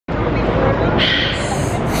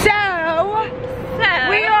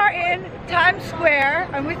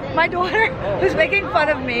I'm with my daughter who's making fun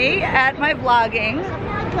of me at my vlogging. Oh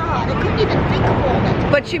my God, I couldn't even think of all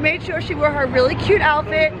that. But she made sure she wore her really cute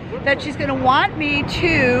outfit that she's gonna want me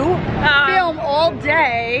to film all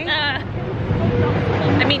day.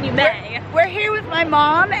 I mean, you may. We're here with my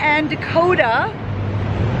mom and Dakota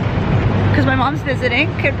because my mom's visiting.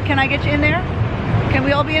 Can I get you in there? Can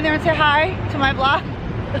we all be in there and say hi to my vlog?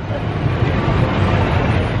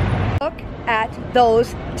 Look at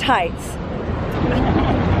those tights.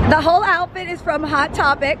 The whole outfit is from Hot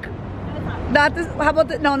Topic. Not the, how about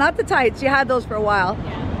the, no, not the tights. You had those for a while.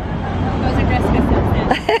 Those are Christmas.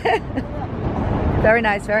 Very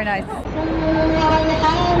nice, very nice.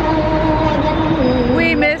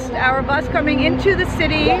 We missed our bus coming into the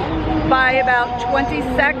city by about 20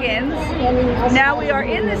 seconds. Now we are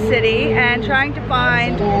in the city and trying to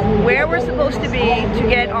find where we're supposed to be to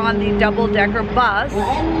get on the double-decker bus.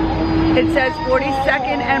 It says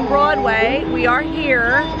 42nd and Broadway. We are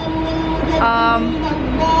here.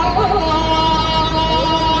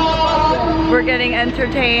 We're getting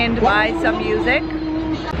entertained by some music.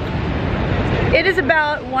 It is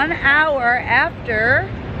about 1 hour after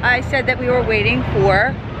I said that we were waiting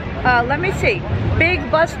for, let me see, big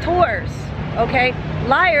bus tours, okay?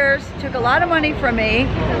 Liars took a lot of money from me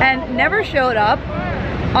and never showed up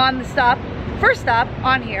on the stop, first stop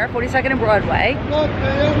on here, 42nd and Broadway.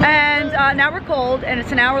 And now we're cold and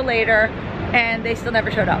it's an hour later and they still never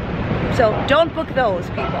showed up. So don't book those,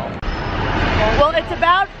 people. Well, it's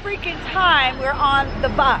about freaking time we're on the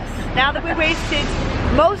bus. Now that we wasted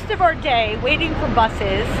most of our day waiting for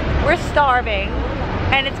buses, we're starving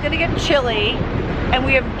and it's gonna get chilly and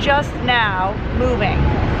we are just now moving.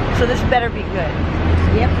 So this better be good.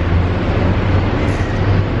 Yep.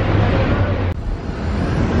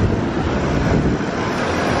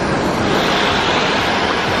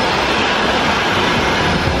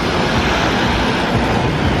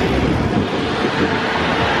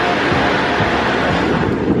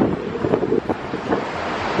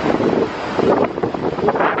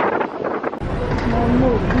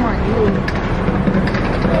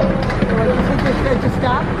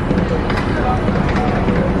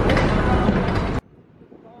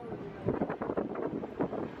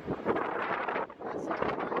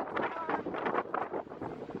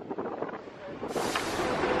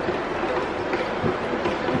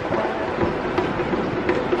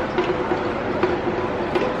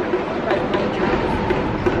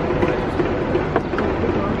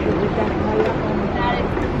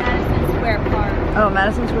 Oh,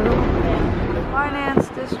 Madison Square Finance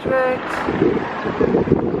District.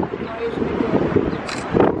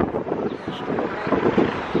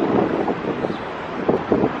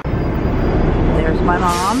 There's my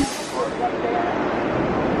mom.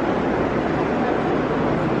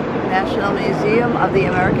 National Museum of the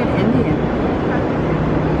American Indian.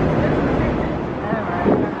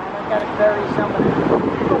 Alright, I gotta bury somebody.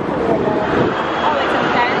 Oh, it's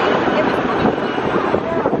okay.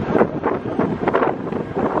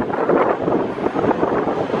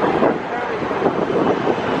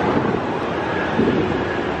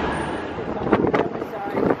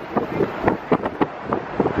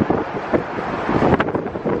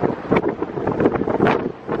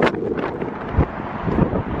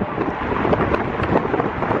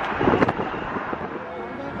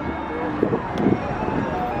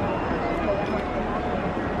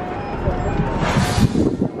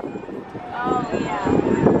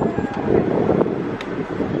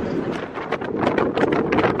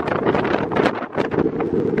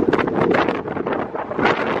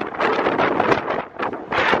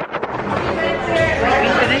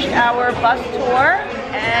 Our bus tour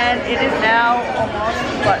and it is now almost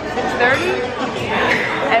what, 6:30,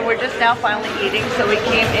 and we're just now finally eating. So we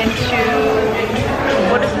came into,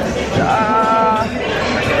 what is this,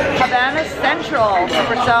 Havana Central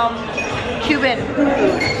for some Cuban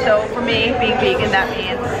food. So for me, being vegan, that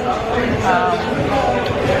means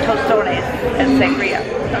tostones and sangria.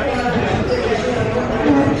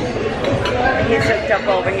 He's hooked up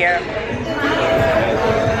over here.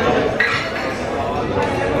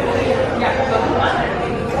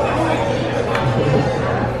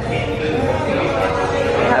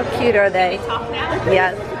 How cute are they?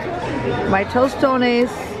 Yes. My tostones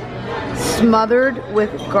smothered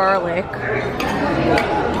with garlic,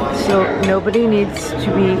 so nobody needs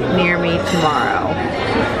to be near me tomorrow.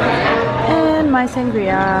 And my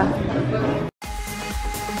sangria.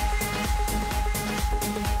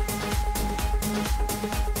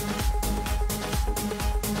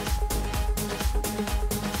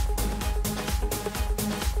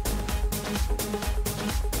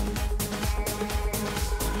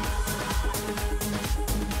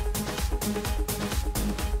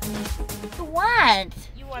 want?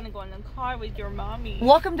 You want to go in the car with your mommy.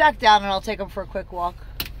 Walk him back down and I'll take him for a quick walk.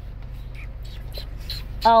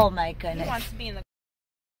 Oh my goodness. He wants to be in the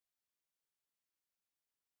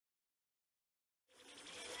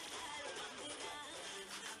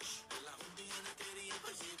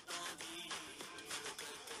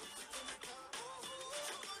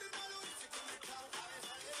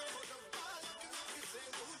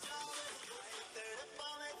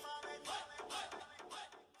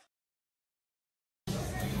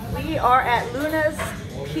We are at Luna's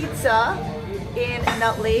Pizza in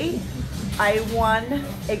Nutley. I won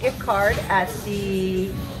a gift card at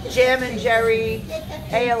the Jam and Jerry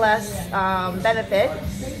ALS benefit.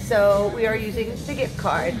 So we are using the gift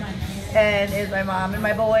card. And it's my mom and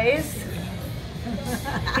my boys.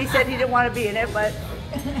 He said he didn't want to be in it, but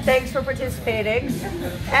thanks for participating.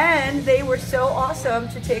 And they were so awesome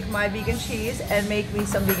to take my vegan cheese and make me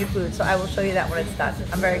some vegan food. So I will show you that when it's done.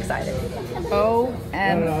 I'm very excited.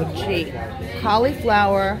 OMG.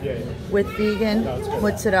 Cauliflower with vegan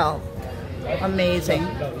mozzarella. Amazing.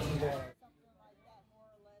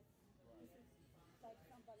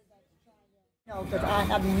 No, because I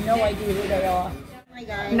have no idea who they are. Hi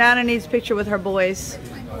guys. Nana needs a picture with her boys.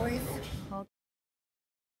 My boys.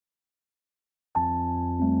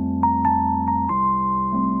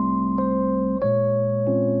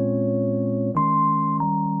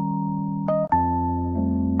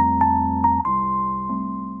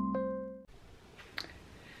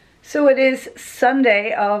 So it is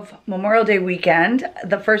Sunday of Memorial Day weekend,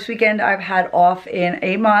 the first weekend I've had off in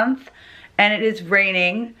a month, and it is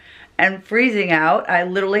raining and freezing out. I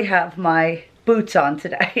literally have my boots on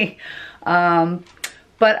today.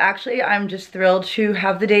 But actually I'm just thrilled to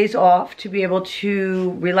have the days off, to be able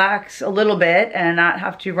to relax a little bit and not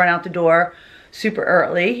have to run out the door super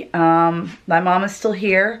early. My mom is still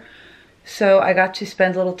here, so I got to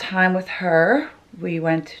spend a little time with her. We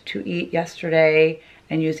went to eat yesterday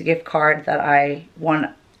and use a gift card that I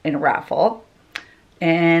won in a raffle.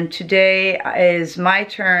 And today is my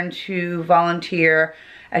turn to volunteer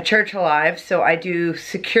at Church Alive. So I do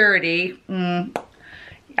security.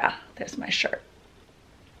 Yeah, there's my shirt.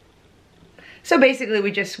 So basically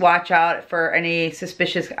we just watch out for any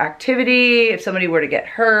suspicious activity. If somebody were to get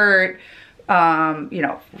hurt, you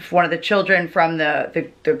know, if one of the children from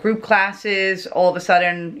the group classes, all of a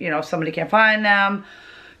sudden, you know, somebody can't find them.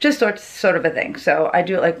 Just sort of a thing. So I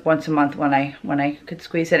do it like once a month when I could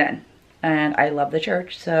squeeze it in. And I love the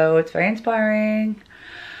church, so it's very inspiring.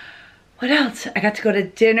 What else? I got to go to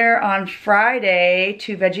dinner on Friday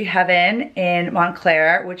to Veggie Heaven in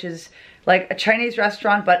Montclair, which is like a Chinese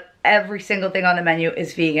restaurant, but every single thing on the menu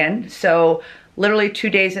is vegan. So literally 2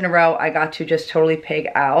 days in a row, I got to just totally pig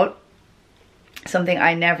out. Something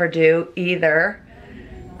I never do either.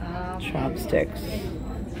 Chopsticks.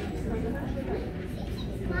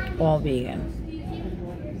 All vegan.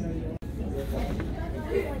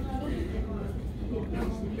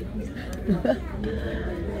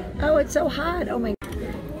 Oh, it's so hot. Oh my.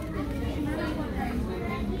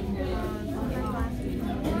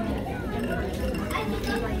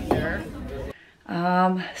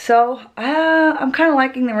 So I'm kind of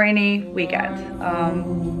liking the rainy weekend.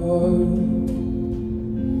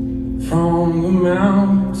 From the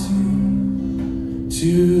mountain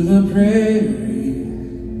to the prairie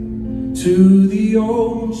to the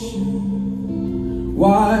ocean,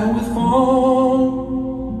 white with foam.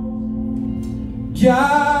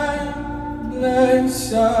 God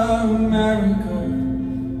bless America,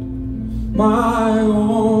 my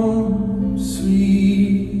own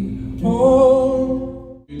sweet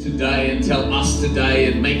home. Today and tell us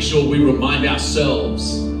today and make sure we remind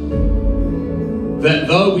ourselves that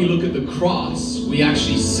though we look at the cross, we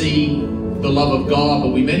actually see the love of God,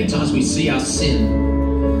 but many times we see our sin.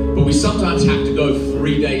 But we sometimes have to go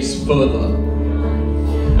 3 days further.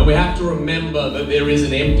 And we have to remember that there is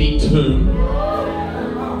an empty tomb.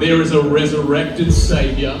 There is a resurrected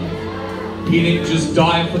Savior. He didn't just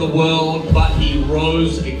die for the world, but He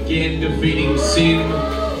rose again, defeating sin,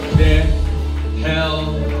 death,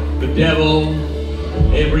 hell, the devil,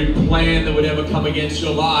 every plan that would ever come against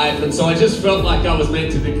your life. And so I just felt like I was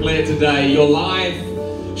meant to declare today, your life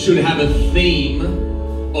should have a theme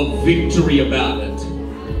of victory about it.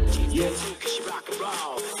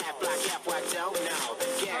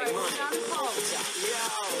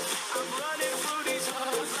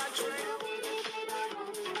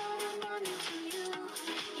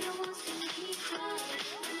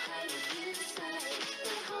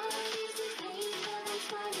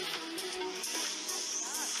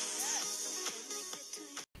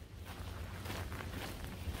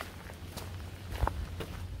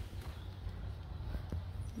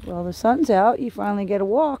 Well, the sun's out. You finally get a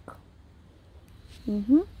walk.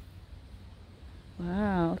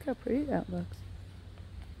 Wow, look how pretty that looks.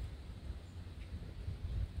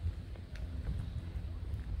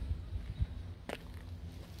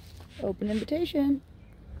 Open invitation.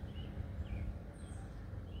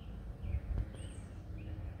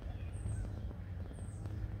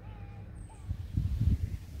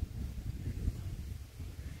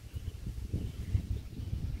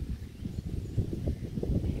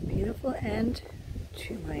 A beautiful end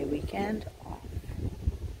to my weekend